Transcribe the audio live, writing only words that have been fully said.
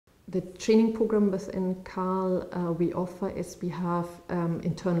The training program within KAL we offer is we have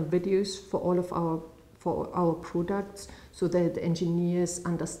internal videos for all of our products, so that the engineers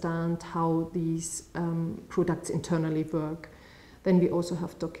understand how these products internally work. Then we also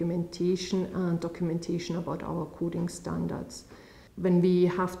have documentation about our coding standards. When we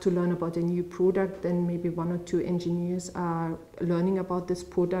have to learn about a new product, then maybe 1 or 2 engineers are learning about this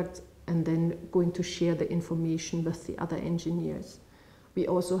product and then going to share the information with the other engineers. We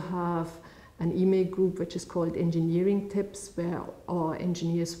also have an email group which is called Engineering Tips, where our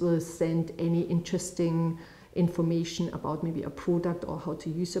engineers will send any interesting information about maybe a product or how to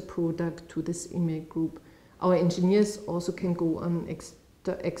use a product to this email group. Our engineers also can go on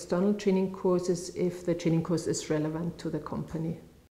external training courses if the training course is relevant to the company.